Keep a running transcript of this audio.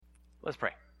Let's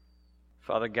pray.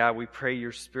 Father God, we pray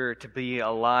your Spirit to be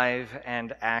alive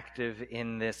and active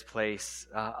in this place,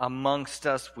 amongst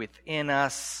us, within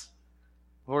us.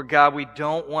 Lord God, we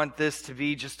don't want this to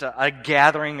be just a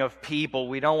gathering of people.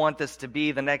 We don't want this to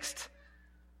be the next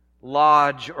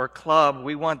lodge or club.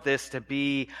 We want this to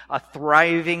be a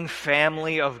thriving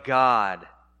family of God,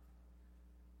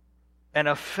 an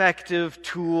effective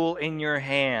tool in your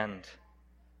hand.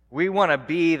 We want to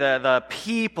be the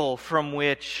people from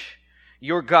which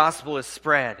your gospel is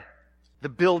spread. The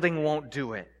building won't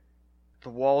do it. The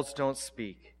walls don't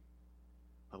speak.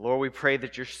 But Lord, we pray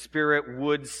that your Spirit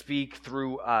would speak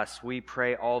through us. We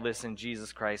pray all this in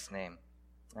Jesus Christ's name.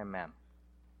 Amen.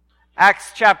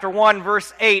 Acts chapter 1,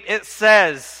 verse 8, it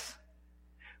says,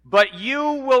 "But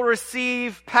you will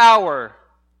receive power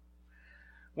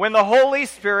when the Holy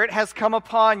Spirit has come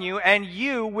upon you, and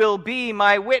you will be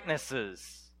my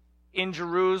witnesses in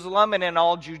Jerusalem and in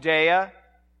all Judea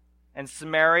and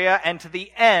Samaria, and to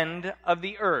the end of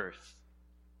the earth."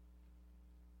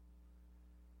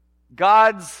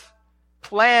 God's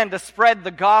plan to spread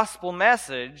the gospel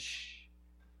message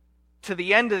to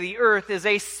the end of the earth is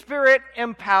a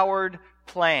Spirit-empowered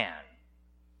plan.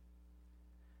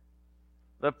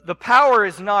 The power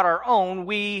is not our own.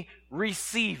 We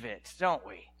receive it, don't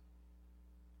we?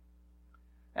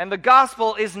 And the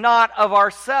gospel is not of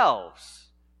ourselves.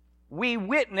 We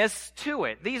witness to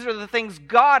it. These are the things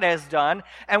God has done,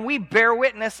 and we bear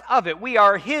witness of it. We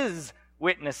are His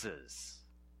witnesses.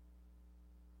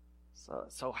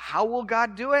 So how will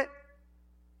God do it?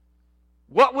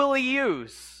 What will He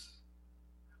use?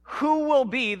 Who will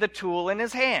be the tool in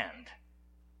His hand?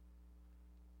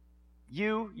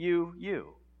 You.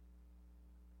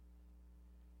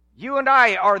 You and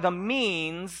I are the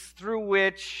means through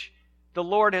which the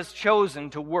Lord has chosen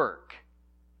to work.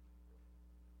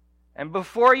 And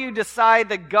before you decide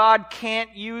that God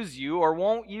can't use you or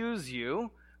won't use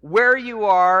you, where you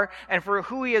are and for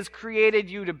who He has created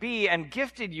you to be and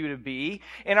gifted you to be,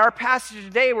 in our passage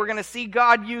today we're going to see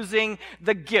God using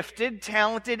the gifted,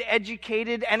 talented,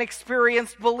 educated, and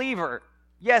experienced believer.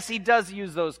 Yes, He does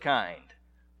use those kind.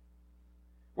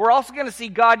 We're also going to see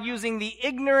God using the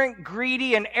ignorant,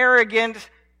 greedy, and arrogant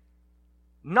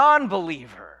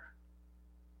non-believer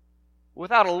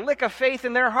without a lick of faith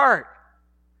in their heart.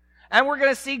 And we're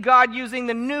going to see God using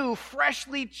the new,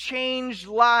 freshly changed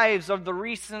lives of the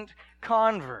recent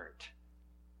convert.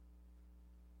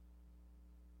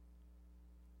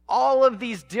 All of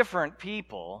these different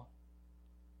people,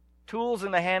 tools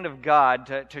in the hand of God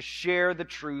to share the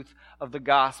truth of the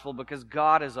gospel, because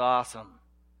God is awesome.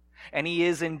 And He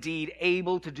is indeed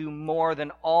able to do more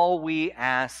than all we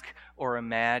ask or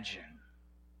imagine.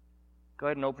 Go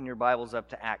ahead and open your Bibles up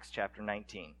to Acts chapter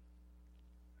 19.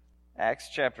 Acts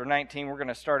chapter 19, we're going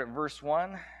to start at verse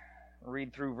 1,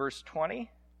 read through verse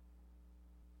 20.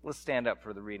 Let's stand up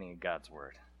for the reading of God's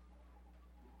Word.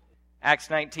 Acts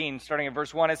 19, starting at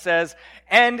verse 1, it says,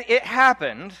 "And it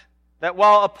happened that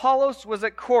while Apollos was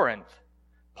at Corinth,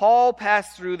 Paul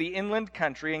passed through the inland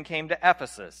country and came to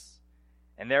Ephesus.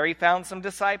 And there he found some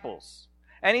disciples.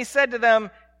 And he said to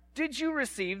them, 'Did you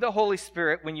receive the Holy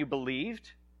Spirit when you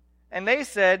believed?' And they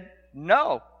said,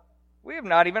 'No. We have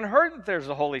not even heard that there's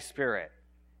a Holy Spirit.'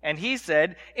 And he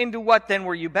said, 'Into what then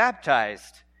were you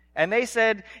baptized?' And they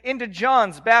said, 'Into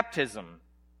John's baptism.'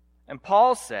 And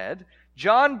Paul said,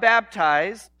 'John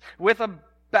baptized with a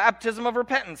baptism of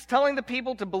repentance, telling the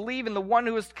people to believe in the one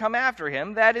who is to come after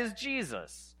him, that is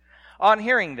Jesus.' On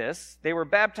hearing this, they were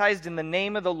baptized in the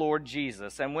name of the Lord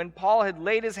Jesus. And when Paul had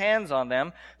laid his hands on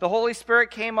them, the Holy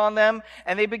Spirit came on them,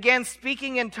 and they began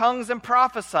speaking in tongues and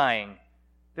prophesying.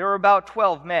 There were about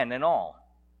 12 men in all.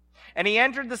 And he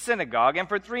entered the synagogue, and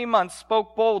for 3 months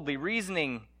spoke boldly,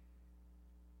 reasoning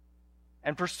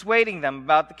and persuading them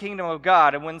about the kingdom of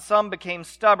God. And when some became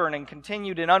stubborn and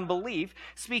continued in unbelief,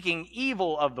 speaking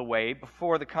evil of the way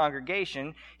before the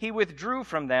congregation, he withdrew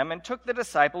from them and took the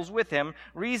disciples with him,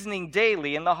 reasoning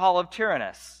daily in the hall of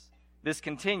Tyrannus. This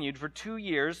continued for 2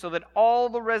 years, so that all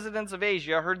the residents of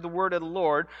Asia heard the word of the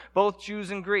Lord, both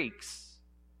Jews and Greeks.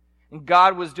 And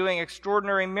God was doing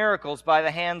extraordinary miracles by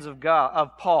the hands of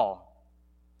Paul,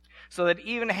 so that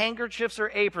even handkerchiefs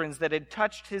or aprons that had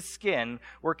touched his skin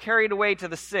were carried away to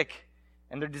the sick,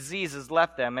 and their diseases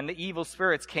left them, and the evil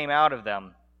spirits came out of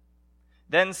them.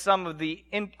 Then some of the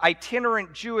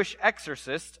itinerant Jewish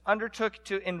exorcists undertook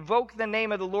to invoke the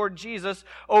name of the Lord Jesus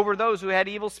over those who had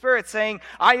evil spirits, saying,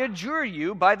 'I adjure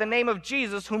you by the name of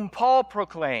Jesus whom Paul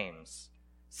proclaims.'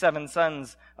 7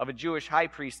 sons of a Jewish high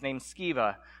priest named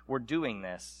Sceva were doing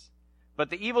this. But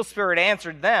the evil spirit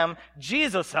answered them,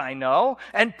 'Jesus I know,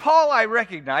 and Paul I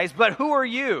recognize, but who are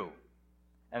you?'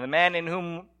 And the man in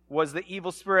whom was the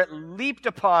evil spirit leaped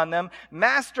upon them,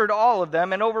 mastered all of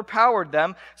them, and overpowered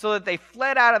them, so that they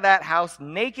fled out of that house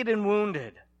naked and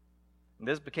wounded. And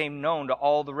this became known to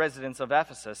all the residents of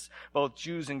Ephesus, both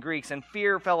Jews and Greeks, and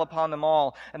fear fell upon them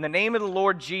all, and the name of the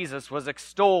Lord Jesus was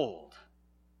extolled.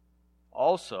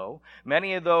 Also,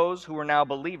 many of those who were now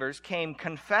believers came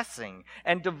confessing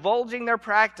and divulging their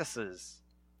practices.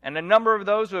 And a number of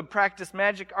those who had practiced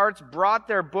magic arts brought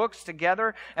their books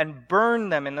together and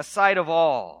burned them in the sight of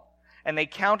all. And they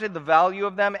counted the value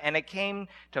of them, and it came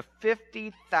to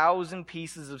 50,000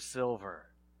 pieces of silver.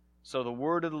 So the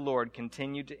word of the Lord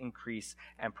continued to increase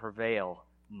and prevail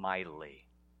mightily.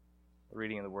 The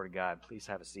reading of the Word of God. Please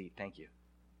have a seat. Thank you.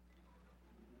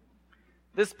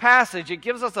 This passage, it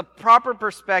gives us a proper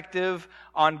perspective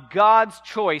on God's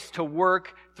choice to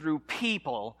work through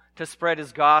people to spread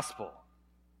His gospel.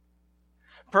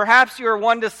 Perhaps you're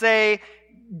one to say,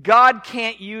 God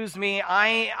can't use me.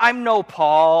 I'm no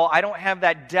Paul. I don't have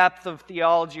that depth of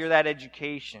theology or that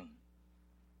education.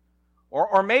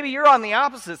 Or maybe you're on the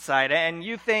opposite side and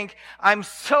you think, I'm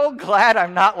so glad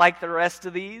I'm not like the rest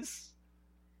of these.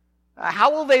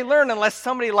 How will they learn unless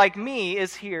somebody like me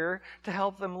is here to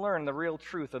help them learn the real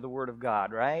truth of the Word of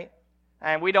God, right?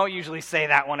 And we don't usually say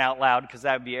that one out loud because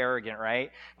that would be arrogant,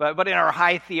 right? But in our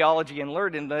high theology and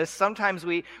learnedness, sometimes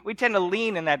we tend to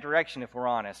lean in that direction if we're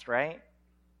honest, right?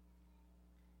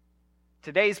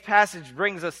 Today's passage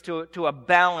brings us to a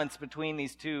balance between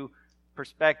these two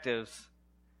perspectives.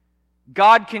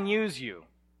 God can use you.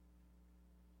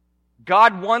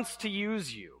 God wants to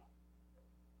use you.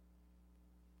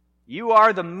 You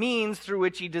are the means through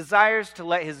which He desires to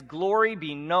let His glory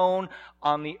be known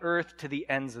on the earth to the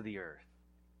ends of the earth.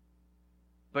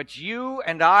 But you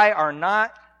and I are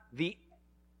not the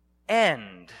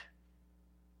end.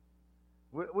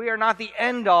 We are not the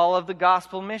end-all of the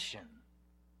gospel mission.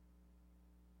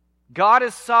 God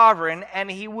is sovereign, and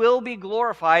He will be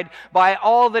glorified by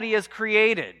all that He has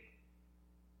created.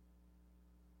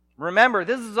 Remember,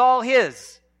 this is all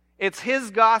His. It's His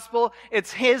gospel,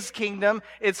 it's His kingdom,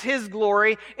 it's His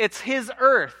glory, it's His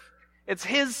earth. It's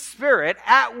His Spirit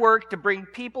at work to bring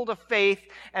people to faith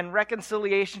and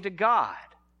reconciliation to God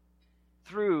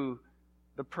through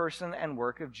the person and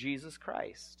work of Jesus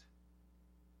Christ.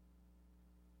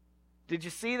 Did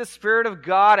you see the Spirit of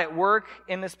God at work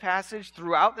in this passage,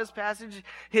 throughout this passage?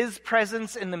 His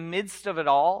presence in the midst of it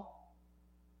all?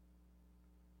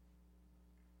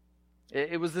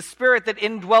 It was the Spirit that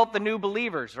indwelt the new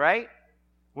believers, right?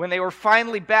 When they were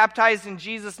finally baptized in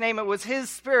Jesus' name, it was His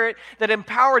Spirit that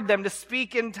empowered them to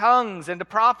speak in tongues and to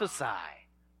prophesy.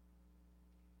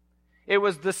 It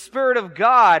was the Spirit of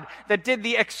God that did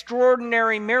the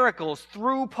extraordinary miracles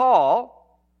through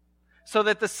Paul so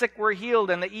that the sick were healed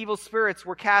and the evil spirits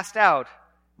were cast out.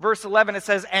 Verse 11, it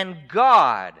says, and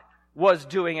God was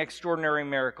doing extraordinary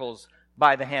miracles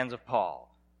by the hands of Paul.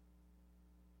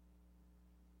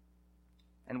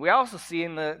 And we also see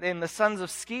in the sons of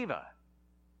Sceva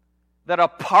that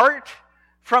apart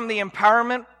from the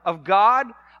empowerment of God,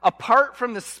 apart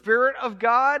from the Spirit of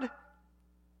God,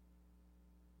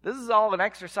 this is all an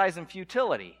exercise in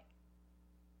futility.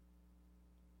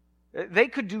 They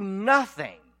could do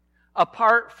nothing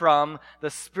apart from the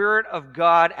Spirit of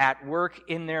God at work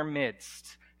in their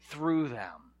midst through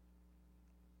them.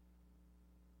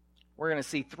 We're going to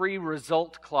see 3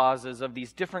 result clauses of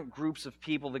these different groups of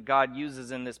people that God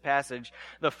uses in this passage.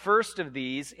 The first of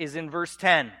these is in verse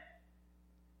 10.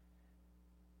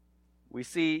 We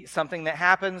see something that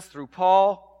happens through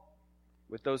Paul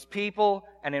with those people,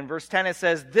 and in verse 10 it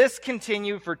says, this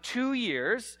continued for 2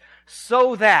 years,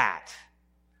 so that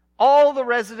all the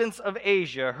residents of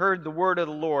Asia heard the word of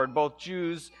the Lord, both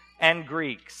Jews and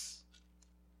Greeks.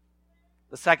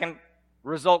 The second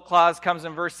result clause comes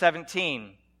in verse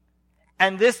 17.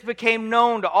 And this became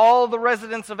known to all the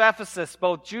residents of Ephesus,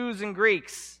 both Jews and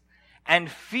Greeks,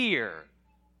 and fear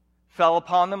fell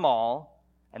upon them all,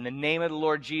 and the name of the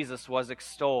Lord Jesus was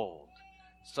extolled.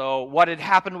 So what had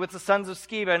happened with the sons of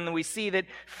Sceva, and we see that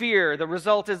fear, the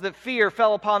result is that fear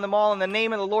fell upon them all, and the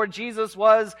name of the Lord Jesus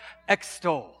was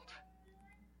extolled.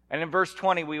 And in verse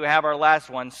 20 we have our last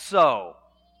one. So,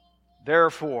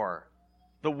 therefore,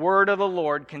 the word of the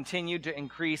Lord continued to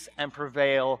increase and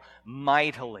prevail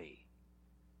mightily.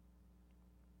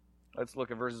 Let's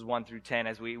look at verses 1 through 10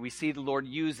 as we see the Lord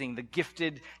using the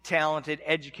gifted, talented,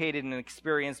 educated, and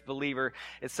experienced believer.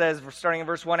 It says, starting in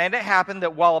verse 1, and it happened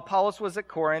that while Apollos was at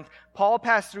Corinth, Paul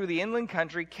passed through the inland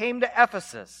country, came to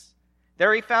Ephesus.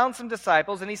 There he found some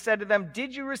disciples, and he said to them,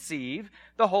 did you receive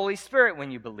the Holy Spirit when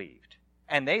you believed?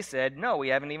 And they said, no, we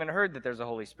haven't even heard that there's a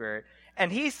Holy Spirit.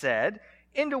 And he said,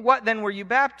 "Into what then were you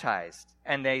baptized?"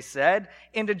 And they said,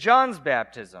 "Into John's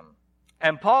baptism."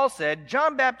 And Paul said,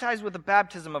 "John baptized with the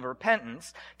baptism of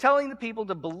repentance, telling the people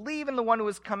to believe in the one who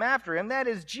has come after him, that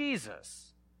is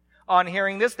Jesus." On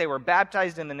hearing this, they were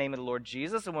baptized in the name of the Lord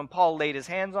Jesus, and when Paul laid his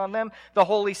hands on them, the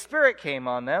Holy Spirit came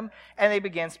on them, and they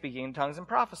began speaking in tongues and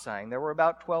prophesying. There were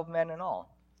about 12 men in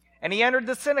all. And he entered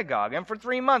the synagogue, and for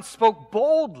 3 months spoke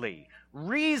boldly,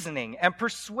 reasoning and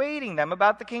persuading them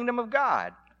about the kingdom of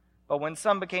God. But when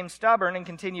some became stubborn and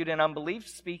continued in unbelief,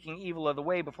 speaking evil of the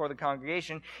way before the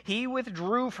congregation, he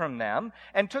withdrew from them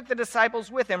and took the disciples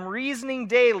with him, reasoning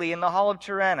daily in the hall of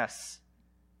Tyrannus.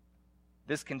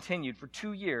 This continued for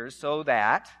 2 years, so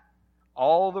that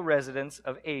all the residents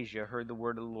of Asia heard the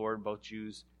word of the Lord, both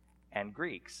Jews and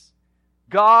Greeks.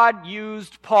 God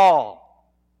used Paul.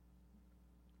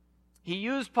 He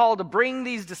used Paul to bring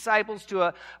these disciples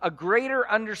to a greater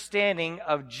understanding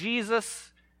of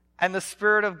Jesus and the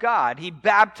Spirit of God. He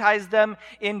baptized them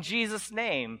in Jesus'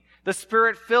 name. The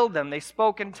Spirit filled them. They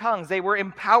spoke in tongues. They were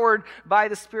empowered by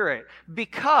the Spirit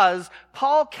because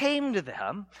Paul came to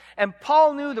them and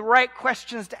Paul knew the right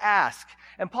questions to ask.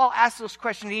 And Paul asked those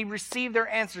questions. He received their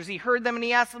answers. He heard them and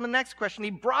he asked them the next question.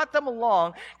 He brought them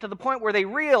along to the point where they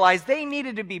realized they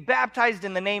needed to be baptized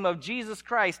in the name of Jesus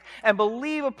Christ and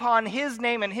believe upon His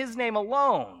name and His name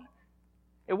alone.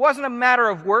 It wasn't a matter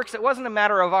of works. It wasn't a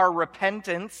matter of our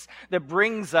repentance that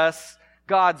brings us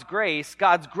God's grace.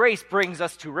 God's grace brings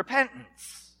us to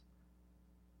repentance.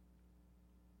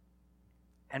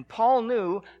 And Paul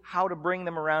knew how to bring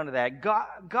them around to that.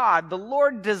 God, the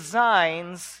Lord,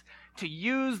 designs to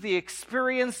use the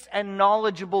experienced and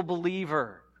knowledgeable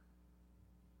believer,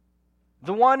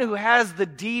 the one who has the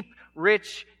deep,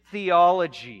 rich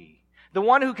theology, the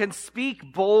one who can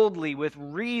speak boldly with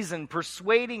reason,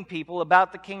 persuading people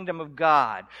about the kingdom of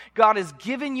God. God has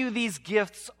given you these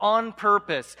gifts on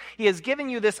purpose. He has given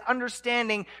you this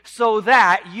understanding so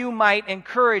that you might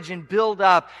encourage and build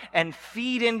up and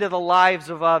feed into the lives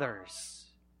of others.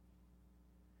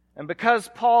 And because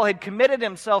Paul had committed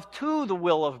himself to the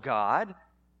will of God,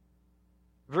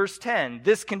 verse 10,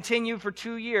 this continued for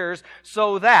 2 years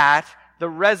so that the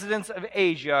residents of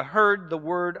Asia heard the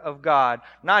word of God.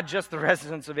 Not just the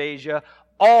residents of Asia,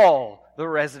 all the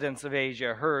residents of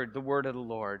Asia heard the word of the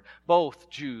Lord,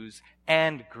 both Jews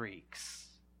and Greeks.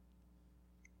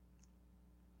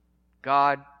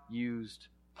 God used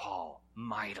Paul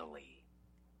mightily,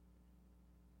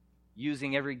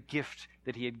 using every gift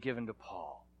that He had given to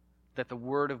Paul, that the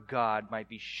word of God might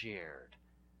be shared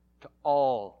to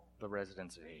all the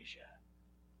residents of Asia.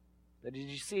 Did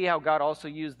you see how God also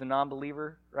used the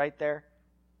non-believer right there?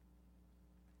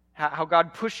 How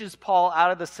God pushes Paul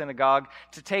out of the synagogue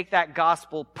to take that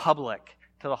gospel public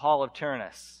to the hall of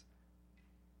Tyrannus.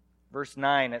 Verse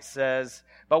 9, it says,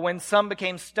 "But when some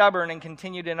became stubborn and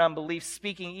continued in unbelief,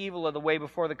 speaking evil of the way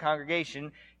before the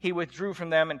congregation, he withdrew from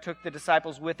them and took the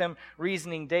disciples with him,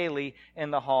 reasoning daily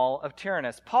in the hall of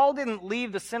Tyrannus." Paul didn't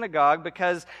leave the synagogue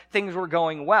because things were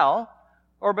going well,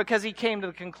 or because he came to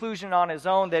the conclusion on his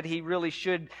own that he really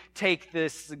should take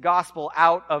this gospel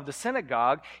out of the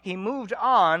synagogue. He moved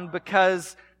on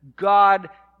because God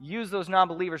used those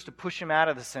non-believers to push him out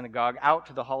of the synagogue, out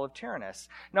to the hall of Tyrannus.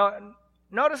 Now,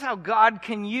 notice how God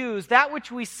can use that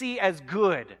which we see as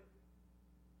good.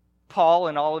 Paul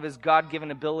and all of his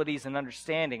God-given abilities and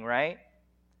understanding, right?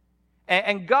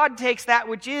 And God takes that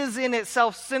which is in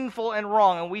itself sinful and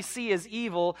wrong, and we see as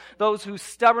evil those who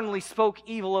stubbornly spoke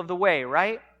evil of the way,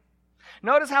 right?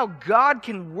 Notice how God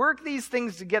can work these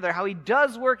things together, how He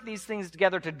does work these things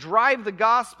together to drive the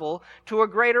gospel to a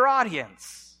greater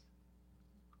audience.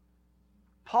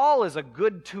 Paul is a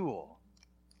good tool.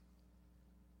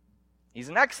 He's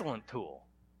an excellent tool.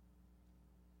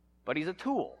 But he's a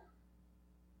tool.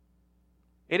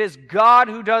 It is God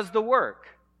who does the work.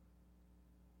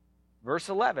 Verse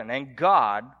 11, "And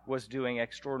God was doing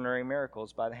extraordinary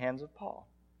miracles by the hands of Paul."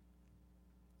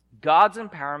 God's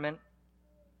empowerment,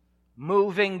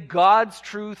 moving God's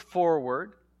truth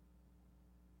forward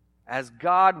as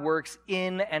God works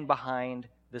in and behind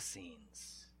the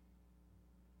scenes.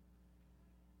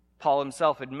 Paul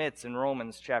himself admits in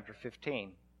Romans chapter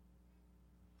 15,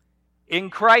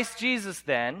 "In Christ Jesus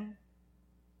then,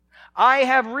 I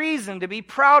have reason to be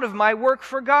proud of my work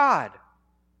for God.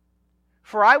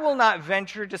 For I will not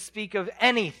venture to speak of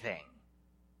anything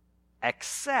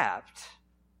except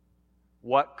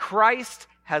what Christ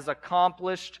has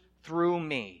accomplished through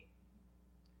me,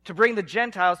 to bring the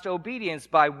Gentiles to obedience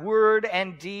by word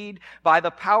and deed, by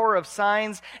the power of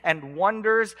signs and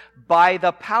wonders, by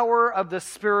the power of the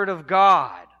Spirit of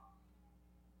God,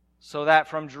 so that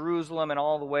from Jerusalem and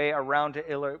all the way around to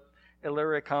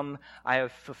Illyricum, I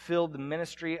have fulfilled the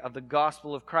ministry of the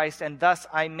gospel of Christ, and thus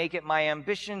I make it my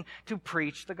ambition to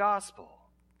preach the gospel.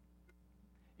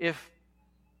 If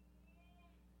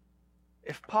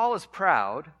Paul is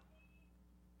proud,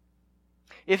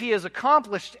 if he has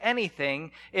accomplished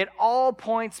anything, it all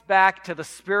points back to the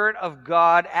Spirit of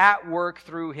God at work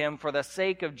through him for the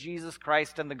sake of Jesus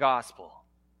Christ and the gospel.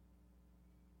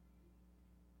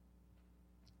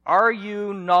 Are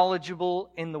you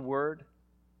knowledgeable in the Word?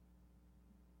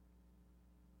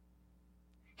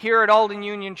 Here at Alden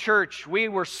Union Church, we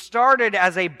were started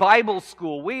as a Bible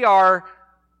school. We are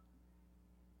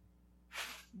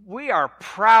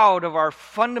proud of our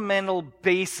fundamental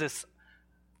basis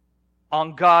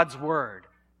on God's Word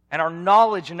and our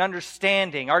knowledge and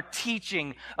understanding, our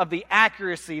teaching of the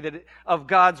accuracy of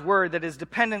God's Word that is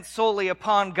dependent solely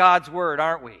upon God's Word,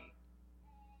 aren't we?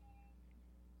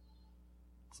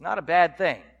 It's not a bad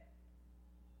thing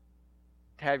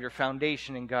to have your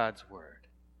foundation in God's Word.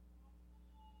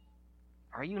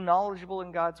 Are you knowledgeable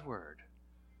in God's Word?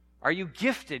 Are you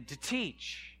gifted to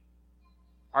teach?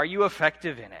 Are you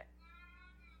effective in it?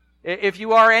 If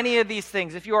you are any of these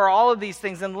things, if you are all of these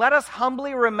things, then let us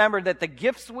humbly remember that the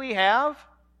gifts we have,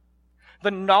 the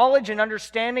knowledge and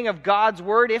understanding of God's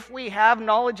Word, if we have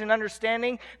knowledge and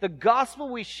understanding, the gospel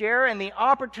we share and the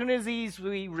opportunities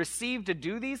we receive to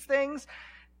do these things,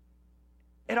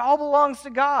 it all belongs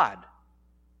to God.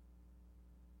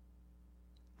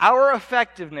 Our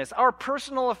effectiveness, our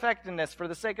personal effectiveness for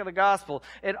the sake of the gospel,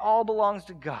 it all belongs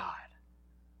to God.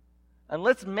 And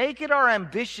let's make it our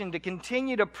ambition to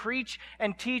continue to preach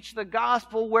and teach the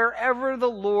gospel wherever the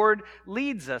Lord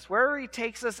leads us, wherever He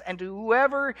takes us, and to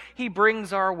whoever He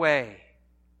brings our way.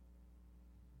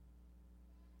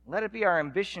 Let it be our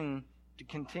ambition to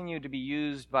continue to be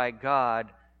used by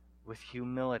God with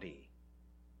humility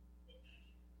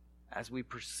as we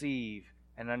perceive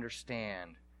and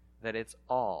understand that it's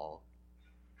all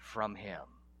from Him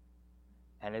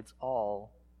and it's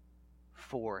all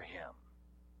for Him.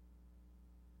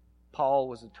 Paul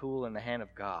was a tool in the hand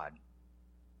of God.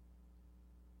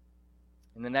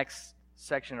 In the next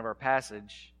section of our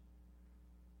passage,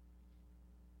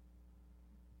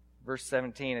 verse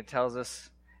 17, it tells us,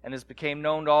 "And this became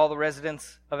known to all the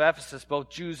residents of Ephesus, both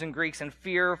Jews and Greeks, and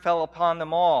fear fell upon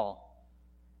them all.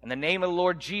 And the name of the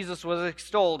Lord Jesus was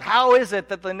extolled." How is it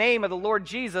that the name of the Lord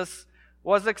Jesus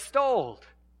was extolled?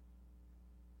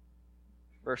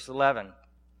 Verse 11.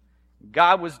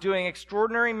 God was doing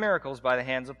extraordinary miracles by the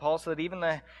hands of Paul, so that even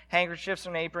the handkerchiefs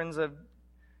and aprons that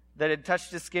had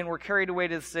touched his skin were carried away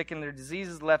to the sick, and their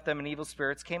diseases left them, and evil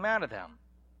spirits came out of them.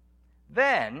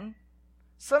 Then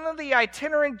some of the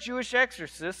itinerant Jewish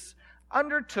exorcists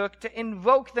undertook to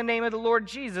invoke the name of the Lord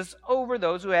Jesus over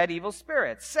those who had evil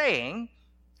spirits, saying,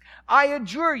 "I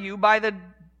adjure you by the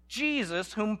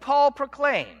Jesus whom Paul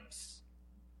proclaims."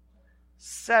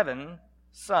 7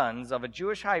 sons of a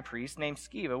Jewish high priest named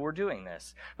Sceva were doing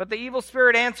this. But the evil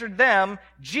spirit answered them,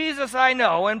 "Jesus I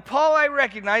know, and Paul I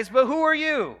recognize, but who are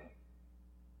you?"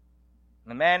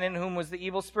 And the man in whom was the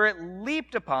evil spirit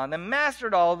leaped upon them,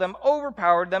 mastered all of them,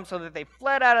 overpowered them, so that they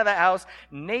fled out of the house,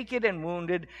 naked and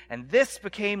wounded. And this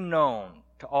became known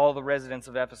to all the residents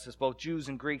of Ephesus, both Jews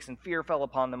and Greeks, and fear fell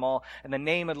upon them all, and the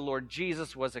name of the Lord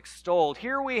Jesus was extolled.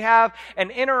 Here we have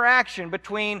an interaction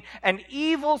between an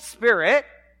evil spirit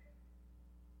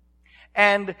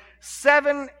and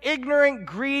 7 ignorant,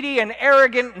 greedy, and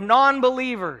arrogant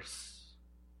non-believers.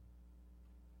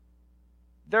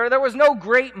 There was no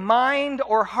great mind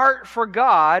or heart for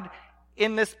God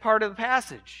in this part of the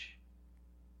passage.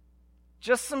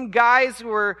 Just some guys who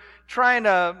were trying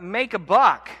to make a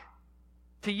buck,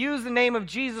 to use the name of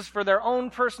Jesus for their own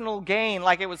personal gain,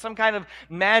 like it was some kind of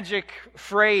magic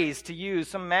phrase to use,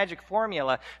 some magic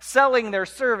formula, selling their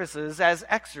services as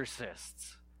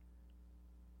exorcists.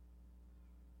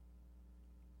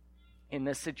 In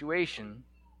this situation,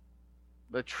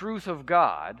 the truth of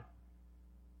God,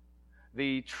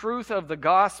 the truth of the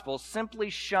gospel simply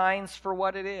shines for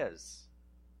what it is.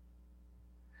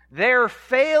 Their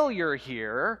failure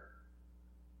here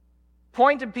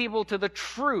pointed people to the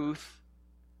truth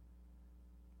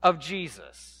of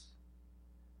Jesus.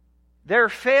 Their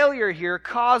failure here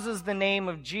causes the name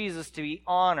of Jesus to be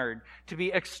honored, to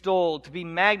be extolled, to be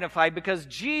magnified, because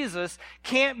Jesus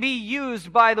can't be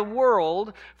used by the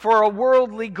world for a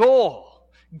worldly goal.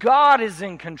 God is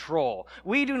in control.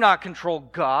 We do not control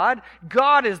God.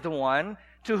 God is the one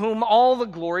to whom all the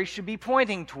glory should be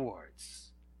pointing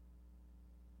towards.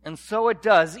 And so it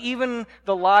does. Even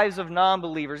the lives of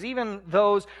non-believers, even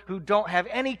those who don't have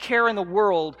any care in the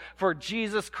world for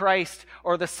Jesus Christ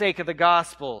or the sake of the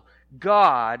gospel,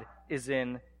 God is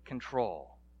in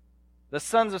control. The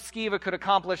sons of Sceva could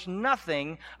accomplish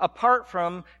nothing apart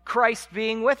from Christ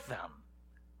being with them,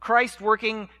 Christ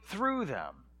working through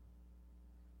them.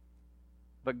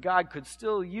 But God could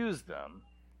still use them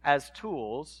as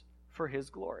tools for His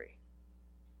glory.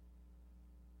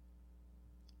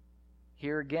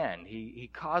 Here again, He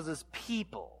causes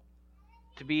people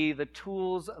to be the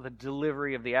tools of the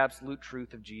delivery of the absolute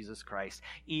truth of Jesus Christ,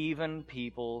 even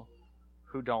people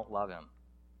who don't love Him.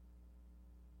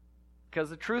 Because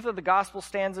the truth of the gospel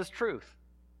stands as truth,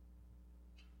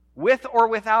 with or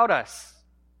without us.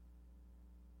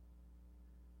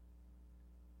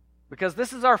 Because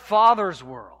this is our Father's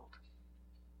world,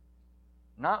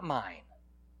 not mine.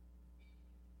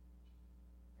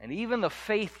 And even the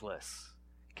faithless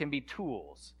can be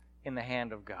tools in the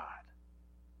hand of God.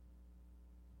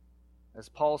 As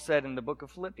Paul said in the book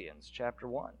of Philippians, chapter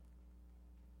 1.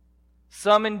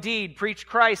 Some indeed preach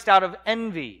Christ out of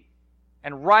envy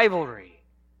and rivalry,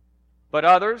 but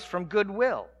others from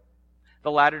goodwill. The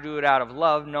latter do it out of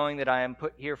love, knowing that I am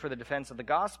put here for the defense of the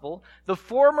gospel. The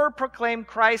former proclaim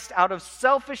Christ out of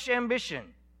selfish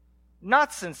ambition,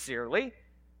 not sincerely,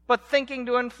 but thinking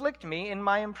to inflict me in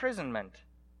my imprisonment.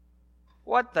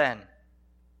 What then?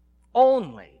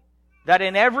 Only that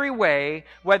in every way,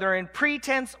 whether in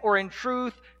pretense or in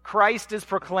truth, Christ is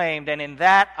proclaimed, and in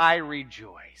that I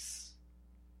rejoice.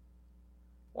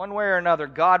 One way or another,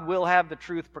 God will have the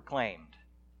truth proclaimed.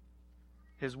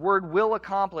 His word will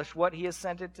accomplish what He has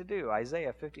sent it to do.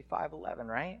 Isaiah 55:11,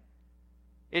 right?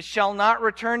 It shall not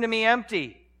return to me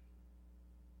empty,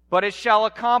 but it shall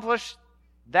accomplish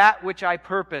that which I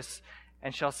purpose,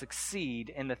 and shall succeed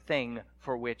in the thing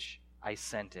for which I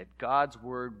sent it. God's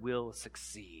word will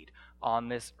succeed on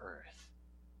this earth.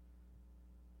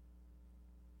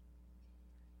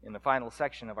 In the final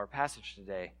section of our passage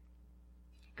today,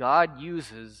 God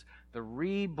uses the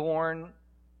reborn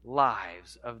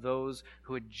lives of those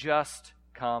who had just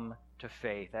come to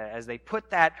faith, as they put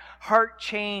that heart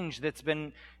change that's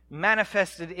been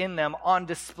manifested in them on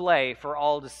display for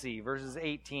all to see. Verses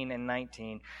 18 and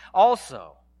 19.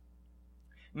 Also,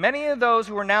 many of those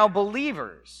who are now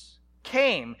believers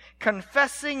came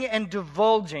confessing and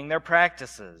divulging their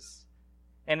practices.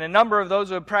 And a number of those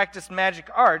who had practiced magic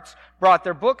arts brought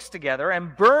their books together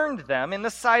and burned them in the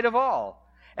sight of all.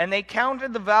 And they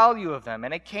counted the value of them,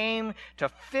 and it came to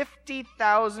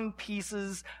 50,000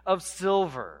 pieces of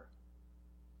silver.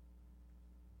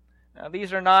 Now,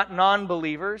 these are not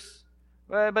non-believers,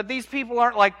 but these people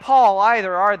aren't like Paul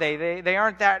either, are they? They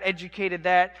aren't that educated,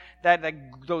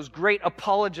 those great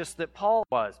apologists that Paul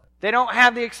was. They don't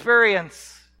have the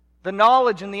experience, the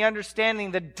knowledge and the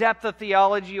understanding, the depth of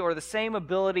theology, or the same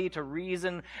ability to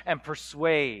reason and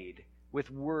persuade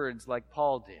with words like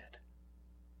Paul did.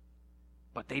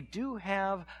 But they do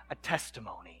have a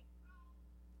testimony.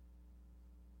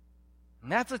 And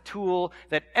that's a tool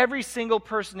that every single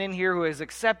person in here who has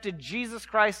accepted Jesus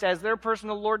Christ as their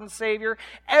personal Lord and Savior,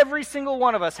 every single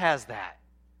one of us has that.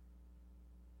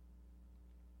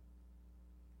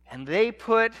 And they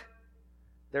put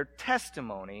their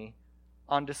testimony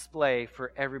on display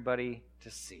for everybody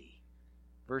to see.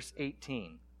 Verse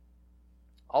 18.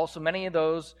 Also, many of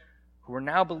those who were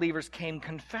now believers came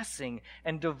confessing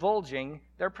and divulging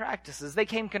their practices. They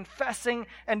came confessing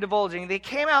and divulging. They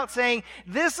came out saying,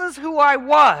 this is who I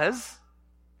was,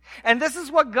 and this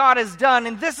is what God has done,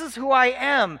 and this is who I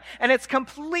am, and it's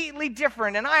completely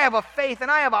different, and I have a faith, and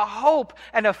I have a hope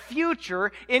and a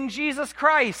future in Jesus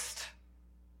Christ.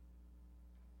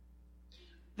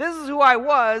 This is who I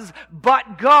was,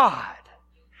 but God.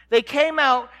 They came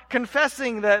out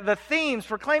confessing the themes,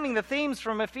 proclaiming the themes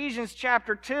from Ephesians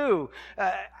chapter 2.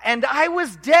 And I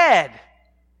was dead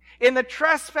in the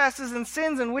trespasses and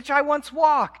sins in which I once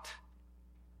walked,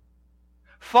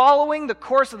 following the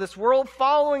course of this world,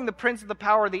 following the prince of the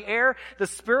power of the air, the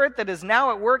spirit that is now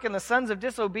at work in the sons of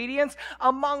disobedience,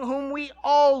 among whom we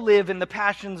all live in the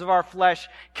passions of our flesh,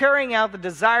 carrying out the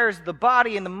desires of the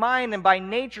body and the mind, and by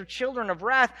nature children of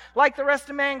wrath, like the rest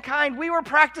of mankind. We were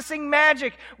practicing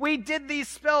magic. We did these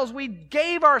spells. We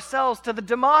gave ourselves to the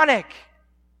demonic.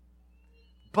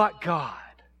 But God,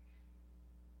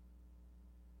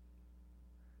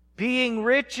 being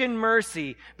rich in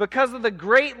mercy, because of the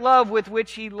great love with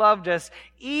which He loved us,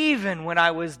 even when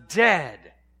I was dead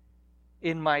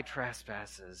in my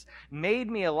trespasses, made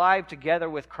me alive together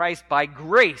with Christ. By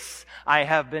grace I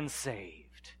have been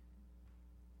saved.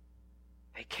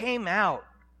 They came out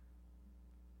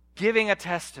giving a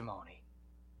testimony.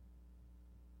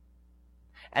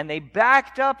 And they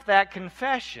backed up that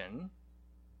confession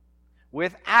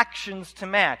with actions to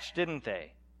match, didn't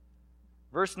they?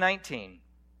 Verse 19.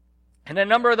 And a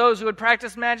number of those who had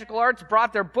practiced magical arts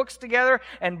brought their books together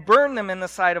and burned them in the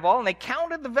sight of all, and they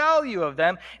counted the value of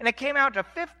them, and it came out to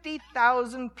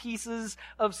 50,000 pieces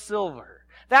of silver.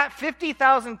 That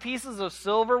 50,000 pieces of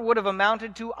silver would have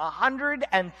amounted to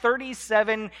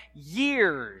 137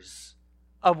 years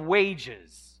of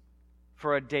wages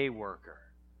for a day worker.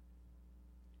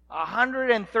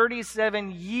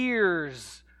 137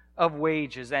 years of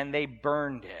wages, and they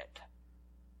burned it.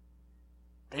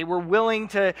 They were willing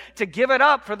to give it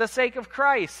up for the sake of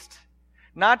Christ.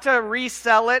 Not to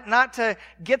resell it, not to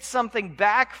get something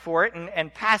back for it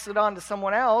and pass it on to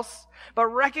someone else, but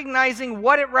recognizing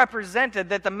what it represented,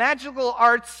 that the magical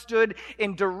arts stood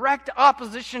in direct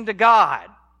opposition to God.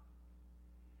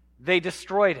 They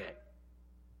destroyed it.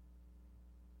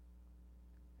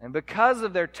 And because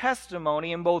of their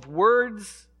testimony in both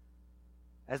words,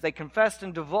 as they confessed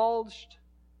and divulged,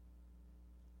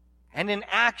 and in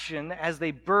action as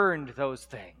they burned those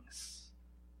things,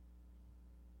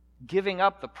 giving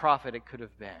up the profit it could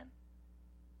have been.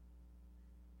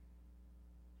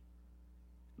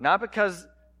 Not because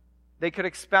they could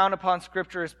expound upon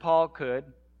Scripture as Paul could,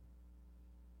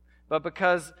 but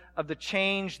because of the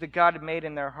change that God had made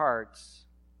in their hearts,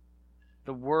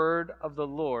 the word of the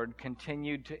Lord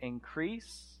continued to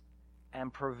increase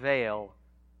and prevail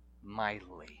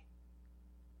mightily.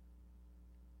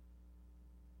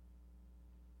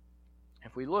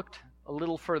 If we looked a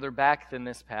little further back than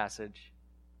this passage,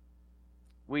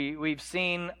 we've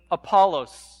seen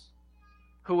Apollos,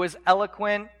 who was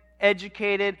eloquent,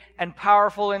 educated, and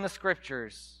powerful in the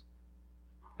Scriptures,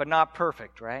 but not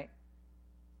perfect, right?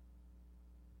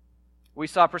 We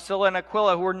saw Priscilla and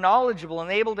Aquila, who were knowledgeable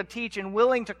and able to teach and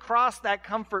willing to cross that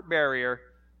comfort barrier,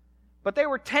 but they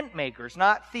were tent makers,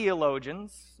 not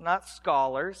theologians, not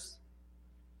scholars.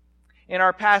 In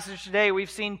our passage today, we've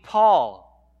seen Paul,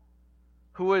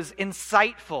 who was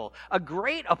insightful, a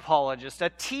great apologist, a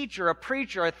teacher, a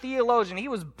preacher, a theologian. He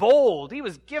was bold. He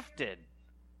was gifted.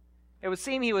 It would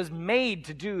seem he was made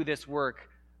to do this work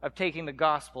of taking the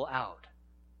gospel out.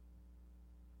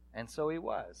 And so he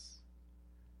was.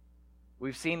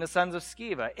 We've seen the sons of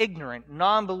Sceva, ignorant,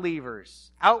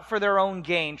 non-believers, out for their own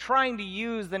gain, trying to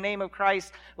use the name of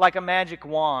Christ like a magic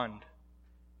wand.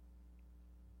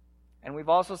 And we've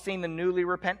also seen the newly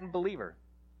repentant believer,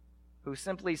 who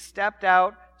simply stepped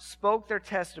out, spoke their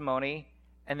testimony,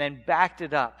 and then backed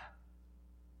it up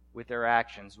with their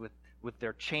actions, with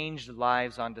their changed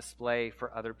lives on display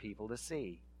for other people to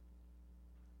see.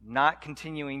 Not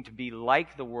continuing to be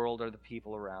like the world or the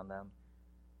people around them,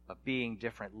 but being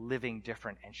different, living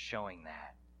different, and showing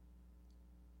that.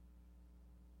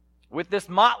 With this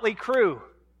motley crew,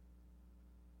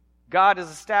 God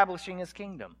is establishing His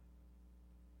kingdom.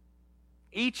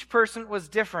 Each person was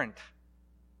different.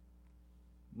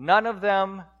 None of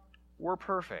them were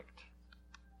perfect.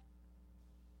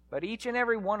 But each and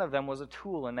every one of them was a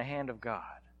tool in the hand of God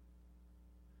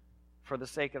for the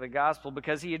sake of the gospel,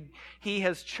 because He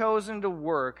has chosen to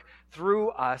work through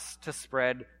us to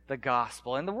spread the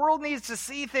gospel. And the world needs to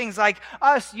see things like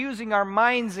us using our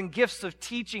minds and gifts of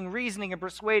teaching, reasoning, and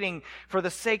persuading for the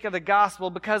sake of the gospel,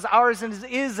 because ours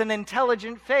is an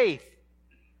intelligent faith.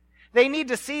 They need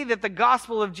to see that the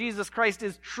gospel of Jesus Christ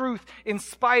is truth in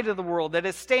spite of the world, that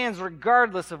it stands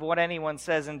regardless of what anyone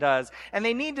says and does. And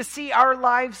they need to see our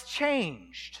lives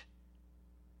changed.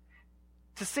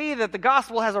 To see that the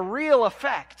gospel has a real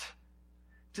effect.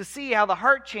 To see how the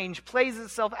heart change plays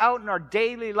itself out in our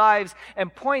daily lives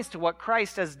and points to what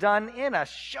Christ has done in us,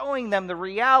 showing them the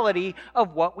reality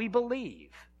of what we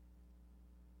believe.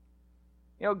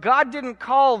 You know, God didn't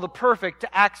call the perfect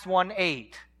to Acts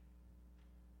 1:8.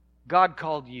 God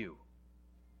called you.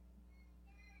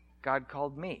 God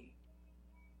called me.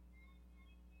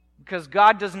 Because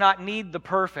God does not need the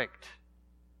perfect.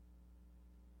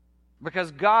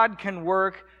 Because God can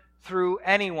work through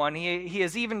anyone. He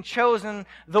has even chosen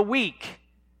the weak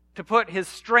to put His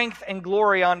strength and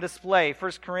glory on display.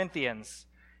 1 Corinthians.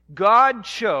 God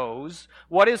chose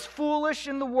what is foolish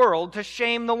in the world to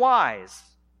shame the wise.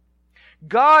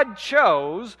 God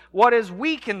chose what is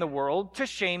weak in the world to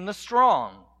shame the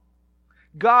strong.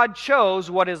 God chose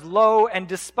what is low and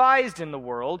despised in the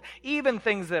world, even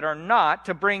things that are not,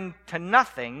 to bring to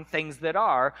nothing things that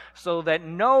are, so that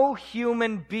no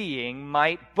human being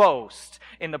might boast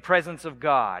in the presence of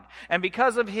God. And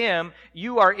because of Him,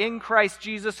 you are in Christ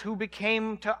Jesus, who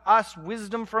became to us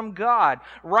wisdom from God,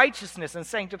 righteousness and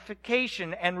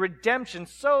sanctification and redemption,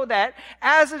 so that,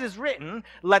 as it is written,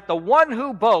 let the one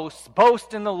who boasts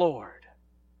boast in the Lord.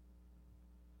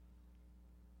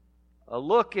 A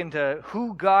look into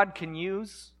who God can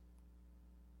use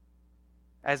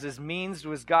as his means to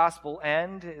his gospel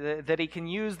end, that he can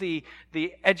use the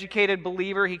educated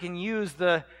believer, he can use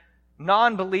the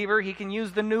non-believer, he can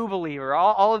use the new believer.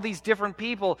 All of these different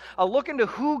people. A look into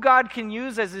who God can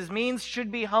use as his means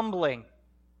should be humbling.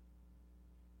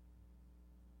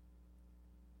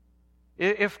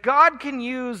 If God can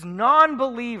use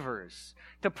non-believers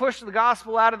to push the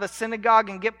gospel out of the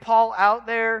synagogue and get Paul out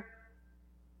there,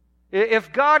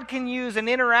 if God can use an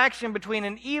interaction between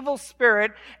an evil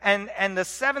spirit and the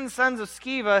 7 sons of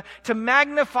Sceva to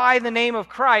magnify the name of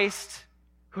Christ,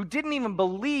 who didn't even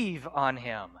believe on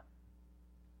him,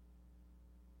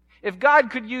 if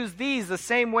God could use these the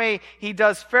same way he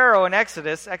does Pharaoh in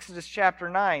Exodus chapter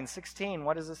 9:16,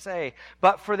 what does it say?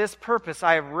 But for this purpose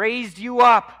I have raised you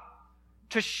up,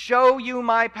 to show you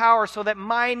my power, so that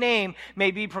my name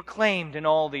may be proclaimed in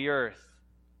all the earth.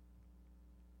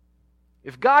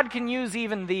 If God can use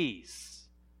even these,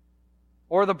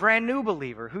 or the brand new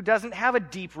believer who doesn't have a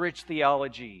deep, rich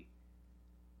theology,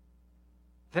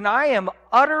 then I am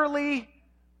utterly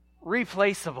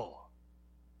replaceable.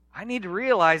 I need to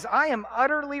realize I am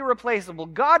utterly replaceable.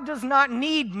 God does not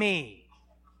need me.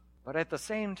 But at the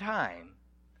same time,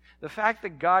 the fact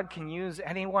that God can use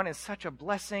anyone is such a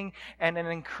blessing and an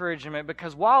encouragement,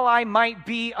 because while I might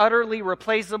be utterly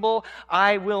replaceable,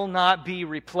 I will not be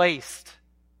replaced.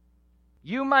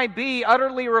 You might be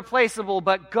utterly replaceable,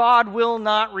 but God will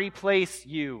not replace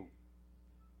you.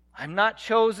 I'm not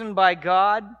chosen by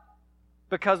God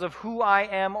because of who I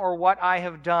am or what I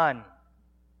have done.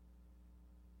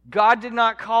 God did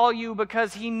not call you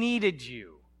because He needed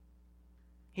you.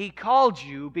 He called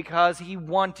you because He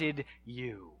wanted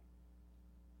you.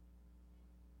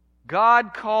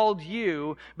 God called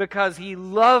you because He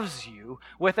loves you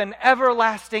with an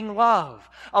everlasting love,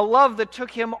 a love that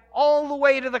took Him all the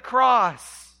way to the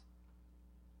cross.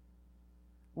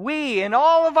 We, in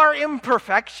all of our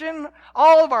imperfection,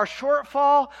 all of our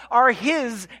shortfall, are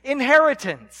His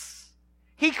inheritance.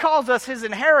 He calls us His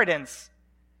inheritance.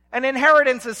 An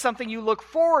inheritance is something you look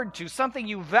forward to, something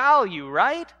you value,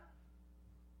 right?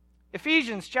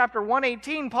 Ephesians chapter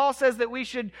 1:18, Paul says that we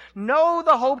should know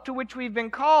the hope to which we've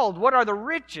been called. What are the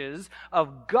riches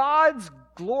of God's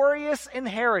glorious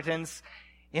inheritance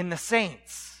in the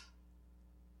saints?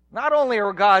 Not only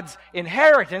are God's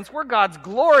inheritance, we're God's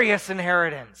glorious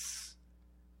inheritance.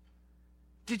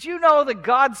 Did you know that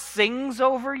God sings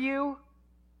over you?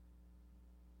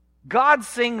 God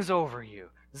sings over you.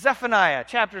 Zephaniah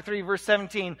chapter 3 verse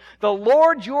 17, the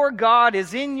Lord your God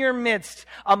is in your midst,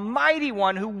 a mighty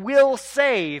one who will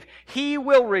save. He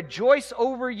will rejoice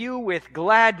over you with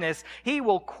gladness. He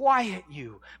will quiet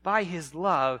you by His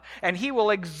love, and He will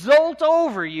exult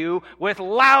over you with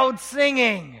loud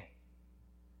singing.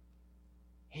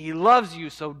 He loves you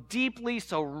so deeply,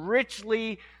 so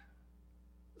richly,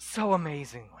 so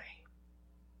amazingly.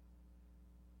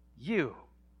 You,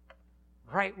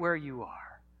 right where you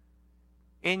are,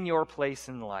 in your place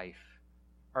in life,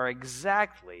 are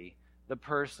exactly the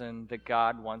person that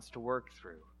God wants to work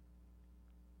through.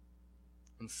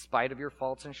 In spite of your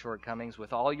faults and shortcomings,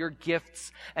 with all your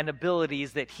gifts and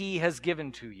abilities that He has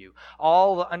given to you,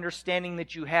 all the understanding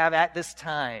that you have at this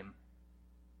time,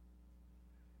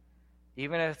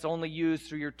 even if it's only used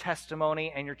through your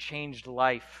testimony and your changed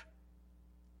life.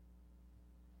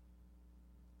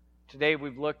 Today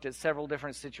we've looked at several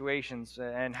different situations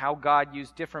and how God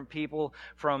used different people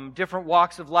from different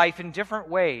walks of life in different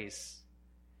ways.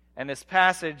 And this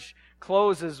passage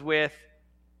closes with,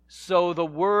 so the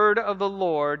word of the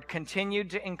Lord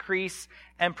continued to increase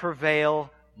and prevail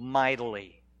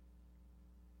mightily.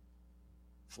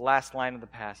 It's the last line of the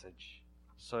passage.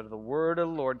 So the word of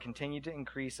the Lord continued to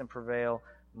increase and prevail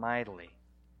mightily.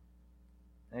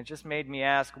 And it just made me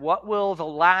ask, what will the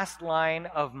last line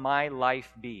of my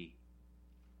life be?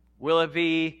 Will it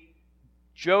be,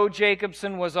 Joe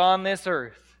Jacobson was on this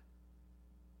earth,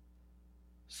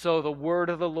 so the word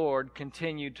of the Lord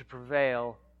continued to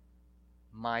prevail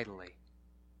mightily?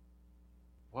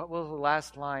 What will the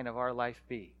last line of our life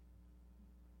be?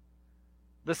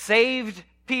 The saved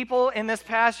people in this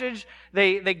passage,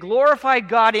 they glorified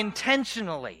God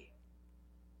intentionally.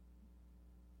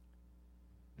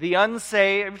 The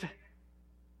unsaved,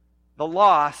 the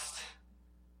lost,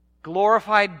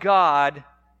 glorified God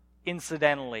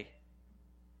incidentally,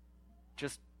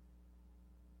 just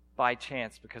by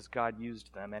chance, because God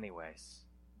used them anyways.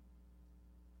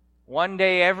 One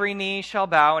day every knee shall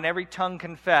bow and every tongue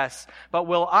confess, but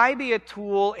will I be a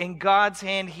tool in God's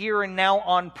hand here and now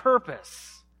on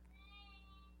purpose?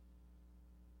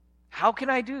 How can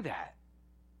I do that?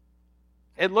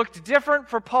 It looked different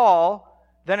for Paul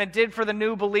than it did for the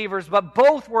new believers, but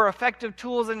both were effective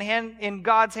tools in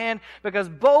God's hand because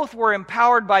both were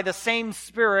empowered by the same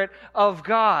Spirit of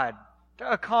God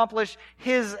to accomplish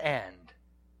His end.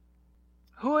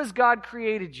 Who has God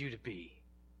created you to be?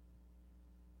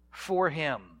 For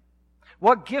Him.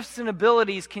 What gifts and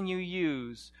abilities can you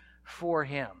use for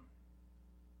Him?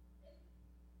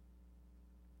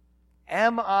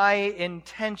 Am I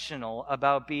intentional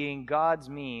about being God's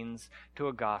means to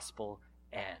a gospel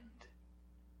end?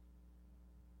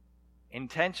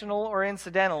 Intentional or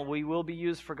incidental, we will be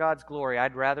used for God's glory.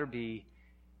 I'd rather be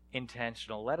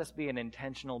intentional. Let us be an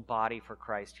intentional body for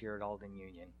Christ here at Alden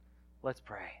Union. Let's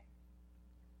pray.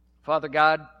 Father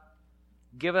God,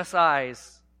 give us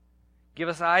eyes. Give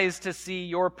us eyes to see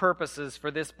your purposes for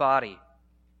this body.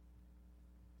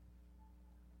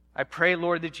 I pray,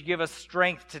 Lord, that you give us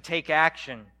strength to take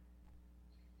action,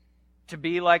 to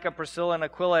be like a Priscilla and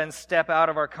Aquila and step out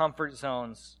of our comfort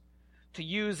zones, to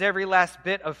use every last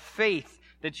bit of faith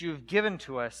that you've given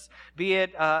to us, be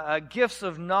it gifts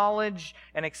of knowledge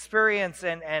and experience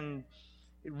and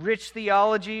rich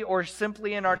theology or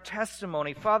simply in our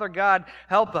testimony. Father God,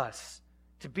 help us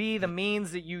to be the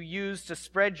means that you use to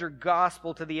spread your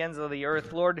gospel to the ends of the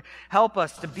earth. Lord, help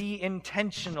us to be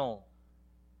intentional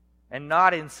and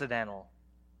not incidental.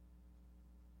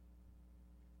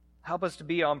 Help us to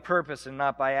be on purpose and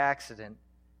not by accident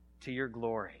to your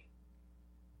glory.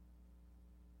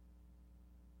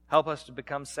 Help us to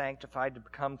become sanctified, to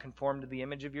become conformed to the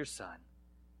image of your Son.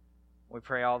 We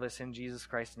pray all this in Jesus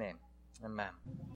Christ's name. Amen.